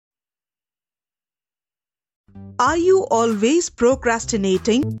Are you always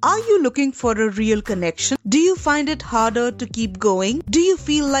procrastinating? Are you looking for a real connection? Do you find it harder to keep going? Do you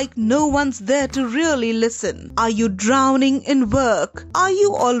feel like no one's there to really listen? Are you drowning in work? Are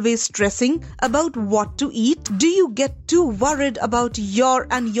you always stressing about what to eat? Do you get too worried about your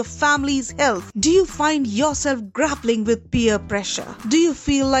and your family's health? Do you find yourself grappling with peer pressure? Do you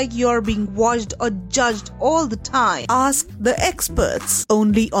feel like you're being watched or judged all the time? Ask the experts,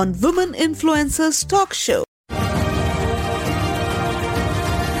 only on Women Influencers Talk Show.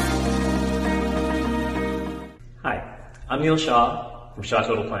 Hi, I'm Neel Shah from Shah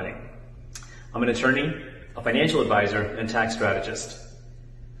Total Planning. I'm an attorney, a financial advisor, and tax strategist.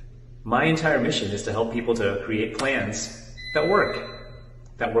 My entire mission is to help people to create plans that work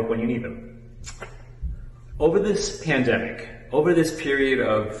when you need them. Over this pandemic, over this period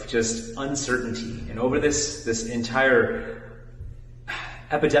of just uncertainty, and over this entire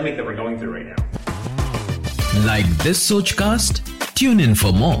epidemic that we're going through right now. Like this Sochcast? Tune in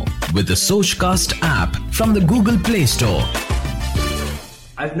for more with the Sochcast app from the Google Play Store.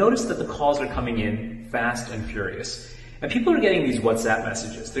 I've noticed that the calls are coming in fast and furious. And people are getting these WhatsApp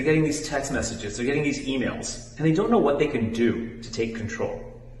messages, they're getting these text messages, they're getting these emails, and they don't know what they can do to take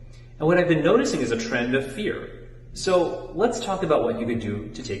control. And what I've been noticing is a trend of fear. So let's talk about what you can do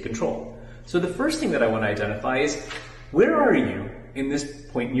to take control. So the first thing that I want to identify is, where are you in this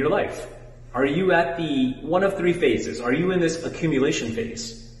point in your life? Are you at the one of three phases? Are you in this accumulation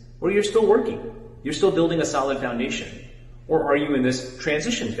phase? Or you're still working? You're still building a solid foundation? Or are you in this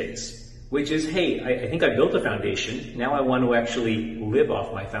transition phase, which is, hey, I think I built a foundation, now I want to actually live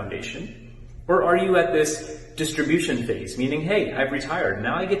off my foundation? Or are you at this distribution phase, meaning, hey, I've retired,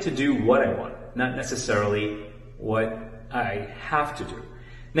 now I get to do what I want, not necessarily what I have to do.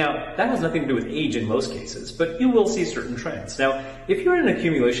 Now, that has nothing to do with age in most cases, but you will see certain trends. Now, if you're in an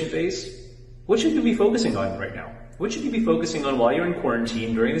accumulation phase, what should you be focusing on right now? What should you be focusing on while you're in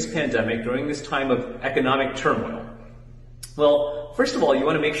quarantine, during this pandemic, during this time of economic turmoil? Well, first of all, you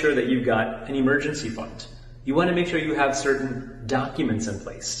want to make sure that you've got an emergency fund. You want to make sure you have certain documents in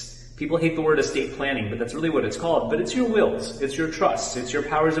place. People hate the word estate planning, but that's really what it's called. But it's your wills, it's your trusts, it's your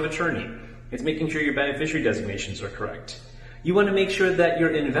powers of attorney. It's making sure your beneficiary designations are correct. You want to make sure that your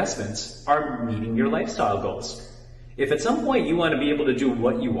investments are meeting your lifestyle goals. If at some point you want to be able to do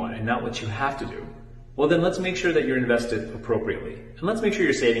what you want and not what you have to do, well then let's make sure that you're invested appropriately. And let's make sure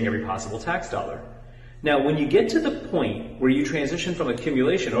you're saving every possible tax dollar. Now, when you get to the point where you transition from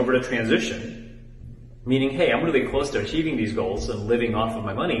accumulation over to transition, meaning, hey, I'm really close to achieving these goals and living off of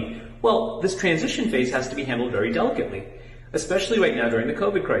my money, well, this transition phase has to be handled very delicately, especially right now during the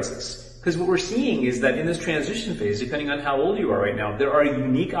COVID crisis. Because what we're seeing is that in this transition phase, depending on how old you are right now, there are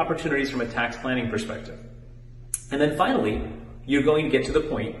unique opportunities from a tax planning perspective. And then finally, you're going to get to the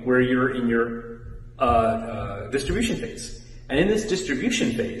point where you're in your distribution phase. And in this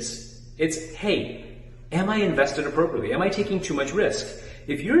distribution phase, it's, hey, am I invested appropriately? Am I taking too much risk?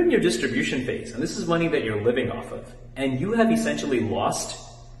 If you're in your distribution phase, and this is money that you're living off of, and you have essentially lost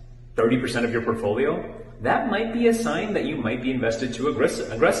 30% of your portfolio, that might be a sign that you might be invested too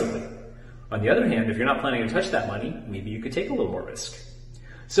aggressively. On the other hand, if you're not planning to touch that money, maybe you could take a little more risk.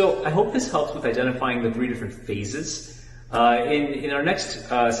 So I hope this helps with identifying the three different phases. In our next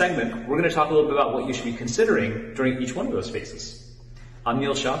segment, we're going to talk a little bit about what you should be considering during each one of those phases. I'm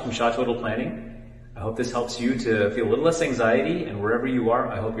Neel Shah from Shah Total Planning. I hope this helps you to feel a little less anxiety, and wherever you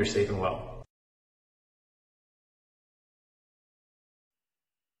are, I hope you're safe and well.